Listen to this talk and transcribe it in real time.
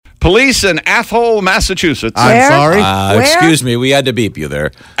Police in Athol, Massachusetts. I'm sorry. Excuse me, we had to beep you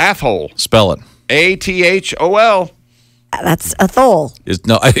there. Athol. Spell it. Athol. That's Athol.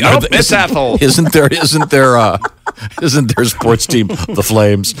 Nope, it's Athol. Isn't their sports team the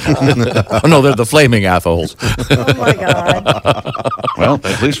Flames? Oh no, they're the Flaming Athols. Oh my God. Well,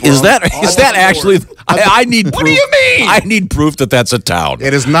 at least Is that actually? I need. What proof. do you mean? I need proof that that's a town.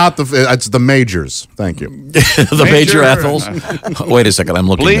 It is not it's the Majors. Thank you. The Major Athols. Wait a second, I'm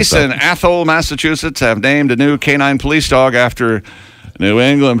looking. Police in Athol, Massachusetts have named a new canine police dog after New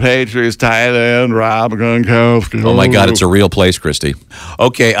England Patriots tight end Rob Gronkowski. Oh my God, it's a real place, Christy.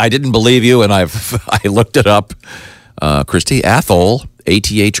 Okay, I didn't believe you, and I looked it up. Christy, Athol,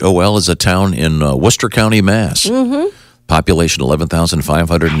 Athol, is a town in Worcester County, Mass. Mm-hmm. Population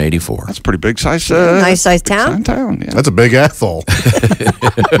 11,584. That's a pretty big size. Nice size town. Yeah. That's a big Athol.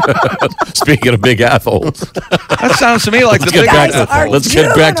 Speaking of big Athol, That sounds to me like let's the big.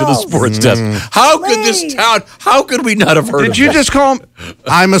 get back to the sports desk. How could this town? How could we not have heard? Did you just call him?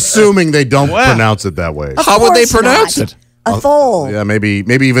 I'm assuming they don't pronounce it that way. How would they course pronounce not. it? Athol. Yeah, maybe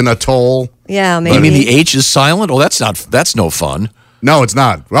even Atoll. Yeah, maybe. You mean the H is silent? Oh, that's no fun. No, it's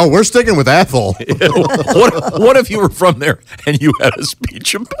not. Well, we're sticking with Athol. What if you were from there and you had a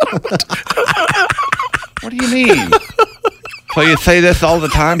speech about it? What do you mean? So you say this all the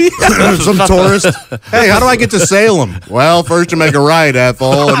time? Some tourist. Hey, how do I get to Salem? Well, first you make a right,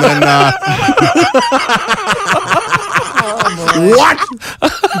 Athol, and then what?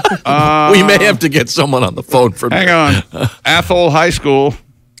 We may have to get someone on the phone from. Hang on. Athol High School.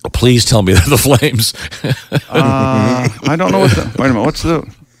 Please tell me they're the Flames. I don't know what the. Wait a minute. What's the.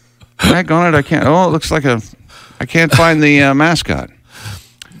 Daggone it, I can't. Oh, it looks like I can't find the mascot.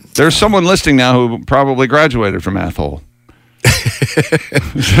 There's someone listening now who probably graduated from Athol.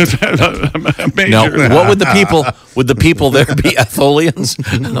 Now, what would the people there be Atholians,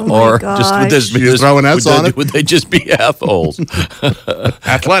 or just would this be Just throwing S on it? Would they just be Athols?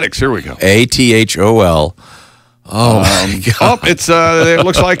 Athletics. Here we go. Athol. Oh, my God. It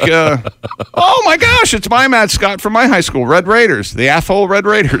looks like. Oh my gosh! It's my mascot from my high school, Red Raiders, the Athol Red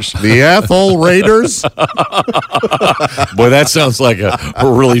Raiders. The Athol Raiders? Boy, that sounds like a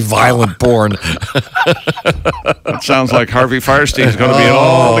really violent porn. It sounds like Harvey Firestein's going to be at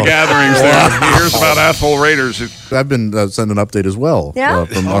all the gatherings there. He hears about Athol Raiders. I've been sending an update as well. Yeah?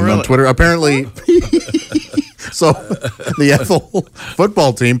 On Twitter. Apparently, so the Athol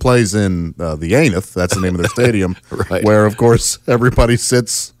football team plays in the Aneth. That's the name of their stadium. Right. Where, of course, everybody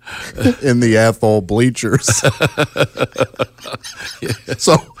sits in the Athol bleachers.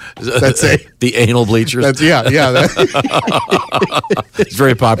 So that's the anal bleachers. That's It's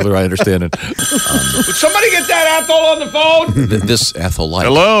very popular. I understand it. Would somebody get that Athol on the phone? This Atholite.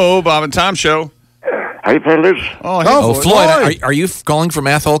 Hello, Bob and Tom Show. Hey, fellas. Oh, Floyd, are you calling from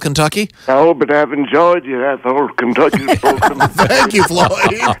Athol, Kentucky? Oh, but I've enjoyed your Athol, Kentucky. Thank you, Floyd.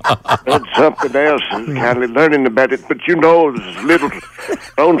 That's something else, kind of learning about it. But you know, there's a little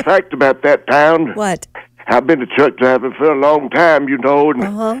known fact about that town. What? I've been a truck driver for a long time, you know,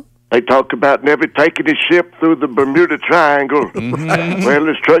 and they talk about never taking a ship through the Bermuda Triangle. Mm-hmm. Well,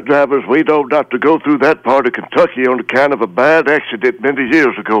 as truck drivers, we know not to go through that part of Kentucky on account of a bad accident many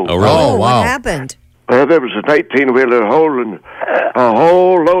years ago. Oh, really? Oh, wow. What happened? Well, there was an 18-wheeler holding a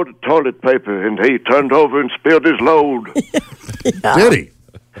whole load of toilet paper, and he turned over and spilled his load. Did he?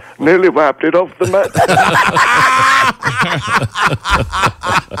 Nearly wiped it off the mat.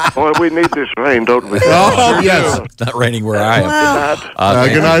 Boy, we need this rain, don't we? Oh, yes. It's not raining where I am. Well,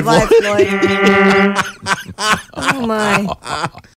 Good night, Life, Floyd. Floyd. Oh, my.